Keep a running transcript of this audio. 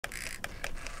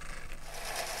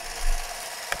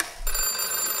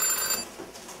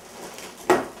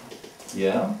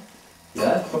Ja?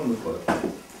 Ja, ich komme gefolgt.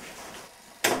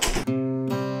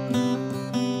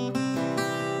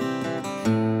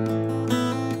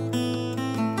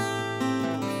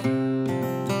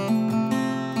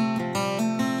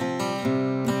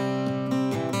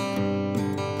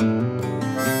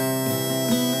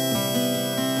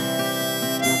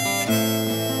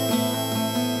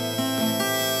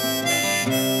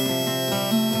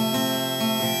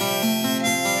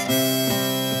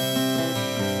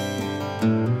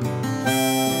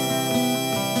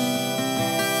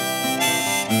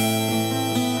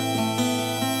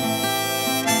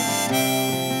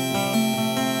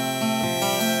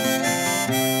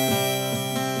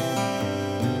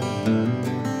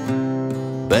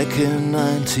 Back in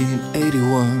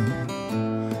 1981,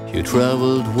 you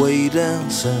traveled way down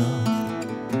south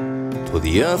to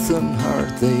the earthen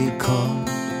heart they call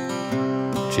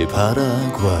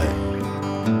Paraguay.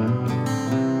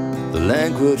 The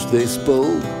language they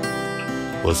spoke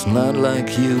was not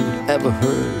like you'd ever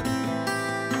heard.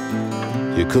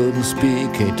 You couldn't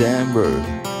speak a damn word,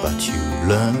 but you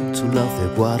learned to love the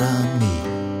Guarani.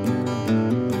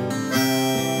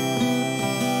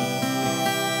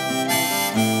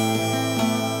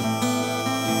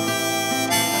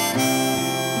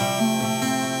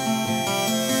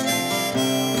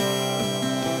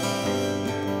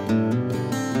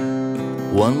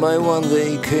 One by one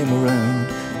they came around,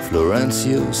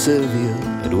 Florencio, Silvio,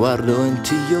 Eduardo and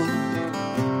Tio.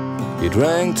 You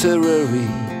drank tereré,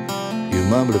 you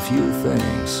mumbled a few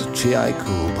things,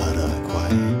 Chiaico,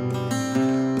 Paraguay.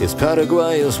 Yes,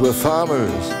 Paraguayers were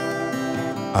farmers,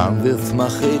 armed with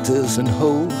machetes and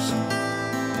hoes,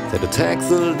 that attacked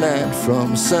the land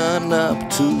from sun up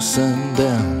to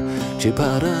sundown,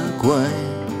 Paraguay.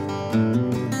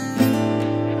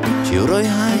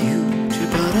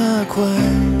 Paraguay.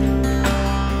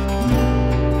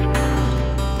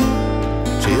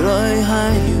 Chirai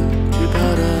hayu de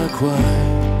Paraguay.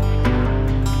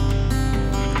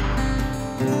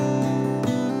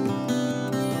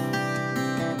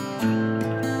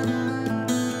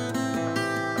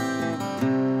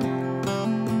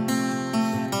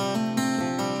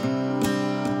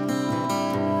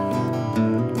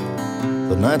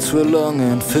 The nights were long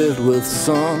and filled with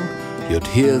song. You'd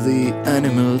hear the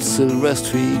animals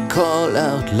silvestre call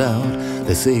out loud.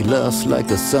 They say love's like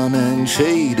the sun and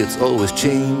shade, it's always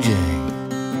changing.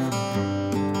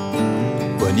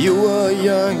 When you were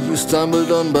young, you stumbled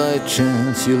on by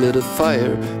chance. You lit a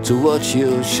fire to watch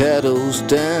your shadows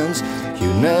dance.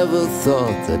 You never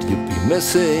thought that you'd be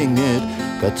missing it.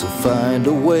 Got to find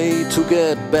a way to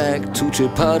get back to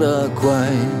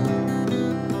Paraguay.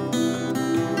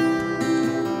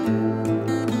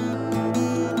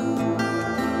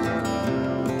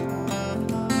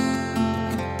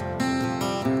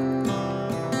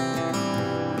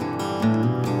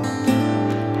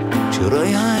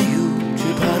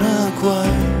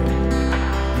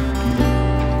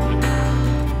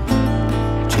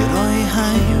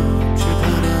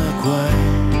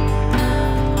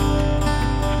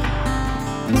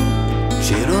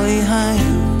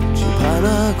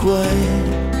 Paraguay.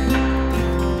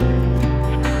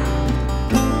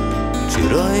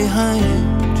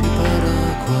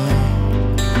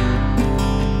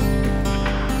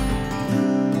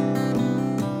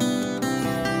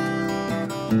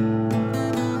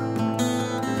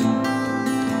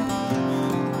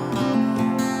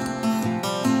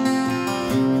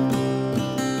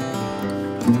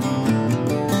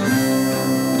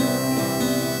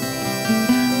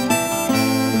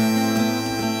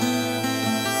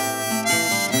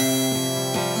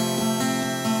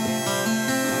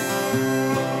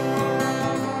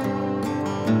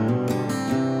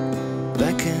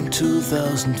 Back in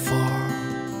 2004,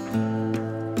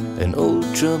 in old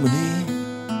Germany,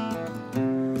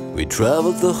 we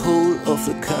traveled the whole of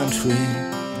the country,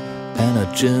 and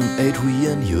at Jim,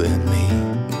 Adrian, you and me.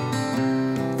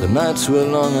 The nights were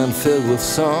long and filled with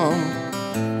song,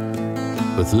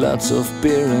 with lots of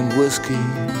beer and whiskey.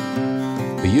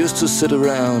 We used to sit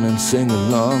around and sing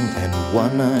along, and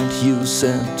one night you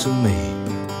said to me,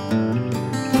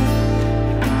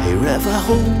 "Hey Rev, I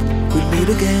hope we'll meet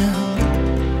again.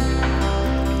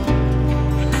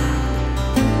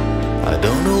 I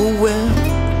don't know where,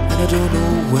 and I don't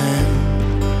know when.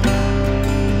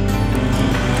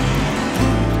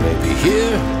 Maybe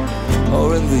here,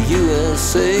 or in the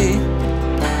USA.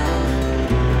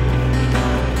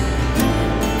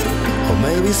 Or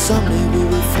maybe someday we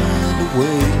will find a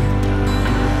way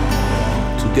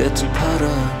to get to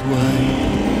Paraguay."